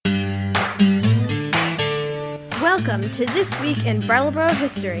Welcome to This Week in Brattleboro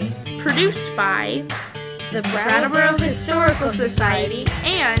History, produced by the Brattleboro Historical Society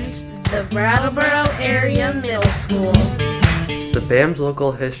and the Brattleboro Area Middle School. The BAM's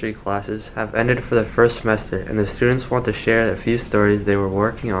local history classes have ended for the first semester, and the students want to share a few stories they were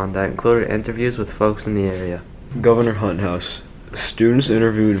working on that included interviews with folks in the area. Governor Hunt House. Students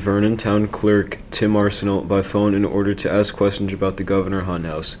interviewed Vernon Town Clerk Tim Arsenault by phone in order to ask questions about the Governor Hunt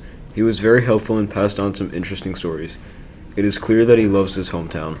House. He was very helpful and passed on some interesting stories. It is clear that he loves his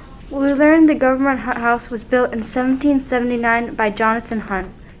hometown. We learned the Governor Hunt House was built in 1779 by Jonathan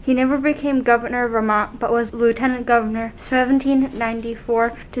Hunt. He never became governor of Vermont, but was lieutenant governor 1794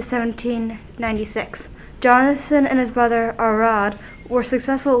 to 1796. Jonathan and his brother Arad were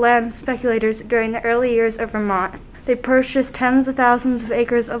successful land speculators during the early years of Vermont. They purchased tens of thousands of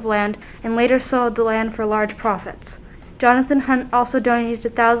acres of land and later sold the land for large profits. Jonathan Hunt also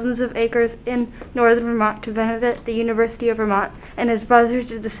donated thousands of acres in northern Vermont to benefit the University of Vermont, and his brothers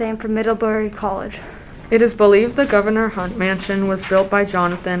did the same for Middlebury College. It is believed the Governor Hunt mansion was built by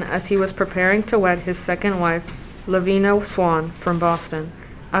Jonathan as he was preparing to wed his second wife, Lavina Swan, from Boston.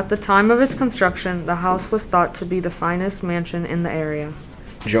 At the time of its construction, the house was thought to be the finest mansion in the area.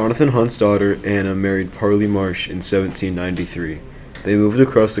 Jonathan Hunt's daughter, Anna, married Parley Marsh in 1793. They moved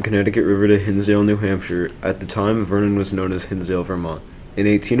across the Connecticut River to Hinsdale, New Hampshire. At the time, Vernon was known as Hinsdale, Vermont. In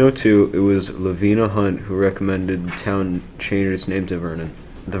 1802, it was Lavina Hunt who recommended the town change its name to Vernon.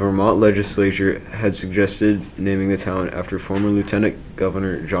 The Vermont legislature had suggested naming the town after former Lieutenant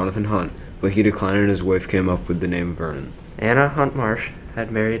Governor Jonathan Hunt, but he declined and his wife came up with the name Vernon. Anna Hunt Marsh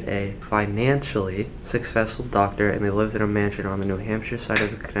had married a financially successful doctor, and they lived in a mansion on the New Hampshire side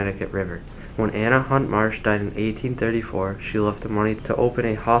of the Connecticut River. When Anna Hunt Marsh died in 1834, she left the money to open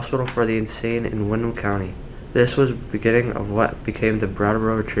a hospital for the insane in Windham County. This was the beginning of what became the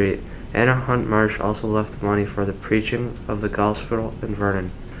Brattleboro Retreat. Anna Hunt Marsh also left money for the preaching of the gospel in Vernon.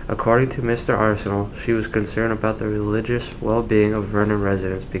 According to Mr. Arsenault, she was concerned about the religious well-being of Vernon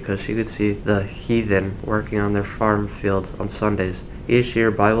residents because she could see the heathen working on their farm fields on Sundays. Each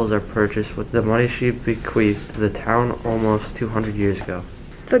year, Bibles are purchased with the money she bequeathed to the town almost 200 years ago.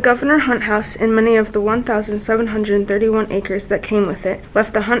 The Governor Hunt House and many of the 1,731 acres that came with it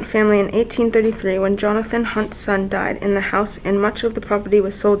left the Hunt family in 1833 when Jonathan Hunt's son died in the house, and much of the property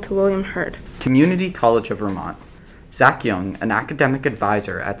was sold to William Hurd. Community College of Vermont. Zach Young, an academic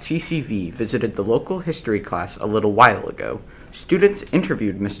advisor at CCV, visited the local history class a little while ago. Students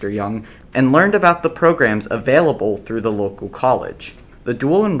interviewed Mr. Young and learned about the programs available through the local college. The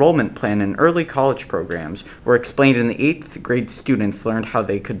dual enrollment plan and early college programs were explained, and the 8th grade students learned how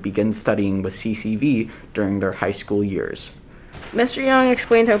they could begin studying with CCV during their high school years. Mr. Young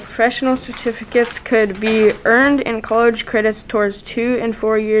explained how professional certificates could be earned and college credits towards 2- and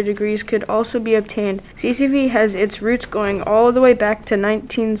 4-year degrees could also be obtained. CCV has its roots going all the way back to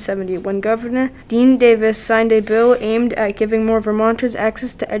 1970 when Governor Dean Davis signed a bill aimed at giving more Vermonters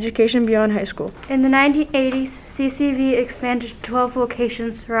access to education beyond high school. In the 1980s, CCV expanded to 12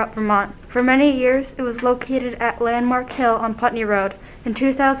 locations throughout Vermont. For many years, it was located at Landmark Hill on Putney Road. In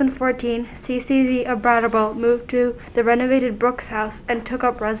 2014, CCV of Brattleboro moved to the renovated Brooks House and took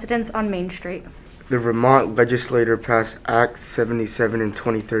up residence on Main Street. The Vermont legislature passed Act 77 in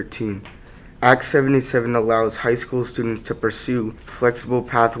 2013. Act 77 allows high school students to pursue flexible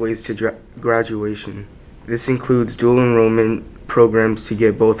pathways to graduation. This includes dual enrollment programs to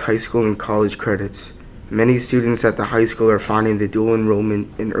get both high school and college credits. Many students at the high school are finding the dual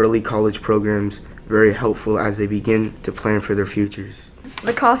enrollment and early college programs very helpful as they begin to plan for their futures.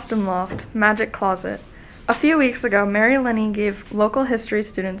 The Costume Loft, Magic Closet. A few weeks ago, Mary Linney gave local history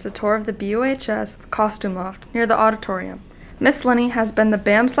students a tour of the BUHS Costume Loft near the auditorium. Miss Linney has been the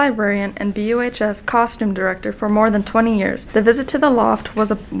BAM's librarian and BUHS costume director for more than 20 years. The visit to the loft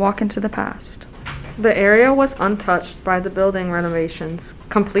was a walk into the past. The area was untouched by the building renovations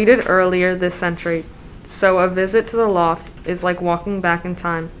completed earlier this century, so a visit to the loft is like walking back in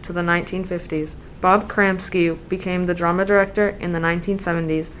time to the 1950s. Bob Kramsky became the drama director in the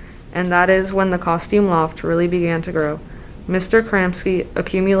 1970s, and that is when the costume loft really began to grow. Mr. Kramsky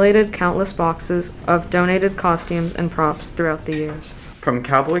accumulated countless boxes of donated costumes and props throughout the years. From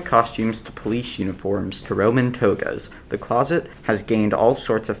cowboy costumes to police uniforms to Roman togas, the closet has gained all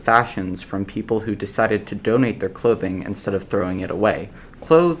sorts of fashions from people who decided to donate their clothing instead of throwing it away.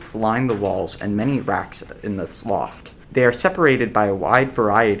 Clothes line the walls and many racks in this loft. They are separated by a wide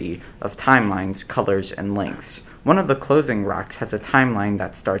variety of timelines, colors, and lengths. One of the clothing racks has a timeline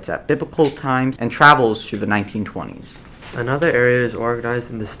that starts at biblical times and travels through the 1920s. Another area is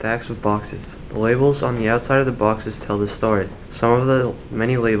organized into stacks of boxes. The labels on the outside of the boxes tell the story. Some of the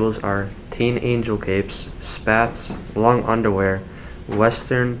many labels are teen angel capes, spats, long underwear,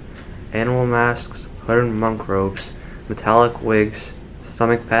 western, animal masks, hooded monk robes, metallic wigs,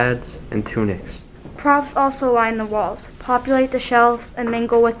 stomach pads, and tunics. Props also line the walls, populate the shelves, and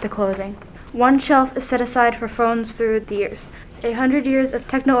mingle with the clothing. One shelf is set aside for phones through the years. 100 years of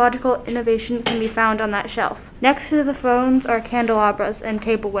technological innovation can be found on that shelf. Next to the phones are candelabras and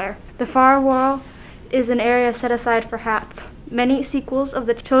tableware. The far wall is an area set aside for hats. Many sequels of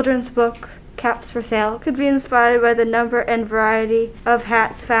the children's book, Caps for Sale, could be inspired by the number and variety of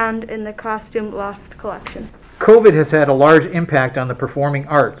hats found in the Costume Loft collection. COVID has had a large impact on the performing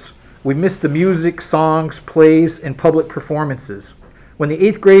arts. We miss the music, songs, plays, and public performances. When the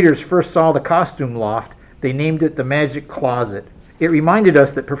 8th graders first saw the Costume Loft, they named it the Magic Closet. It reminded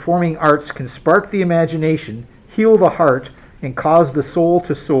us that performing arts can spark the imagination, heal the heart, and cause the soul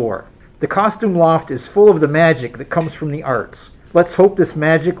to soar. The Costume Loft is full of the magic that comes from the arts. Let's hope this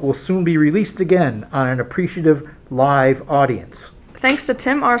magic will soon be released again on an appreciative live audience. Thanks to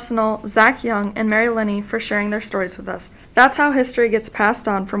Tim Arsenault, Zach Young, and Mary Linney for sharing their stories with us. That's how history gets passed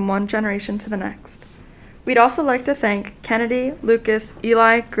on from one generation to the next. We'd also like to thank Kennedy, Lucas,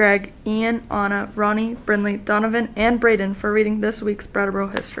 Eli, Greg, Ian, Anna, Ronnie, Brindley, Donovan, and Braden for reading this week's Brattleboro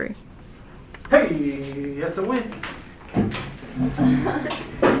history. Hey, that's a win.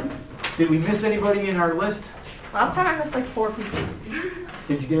 Did we miss anybody in our list? Last time I missed like 4 people.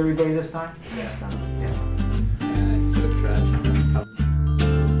 Did you get everybody this time? Yes.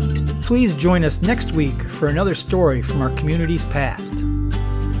 Please join us next week for another story from our community's past.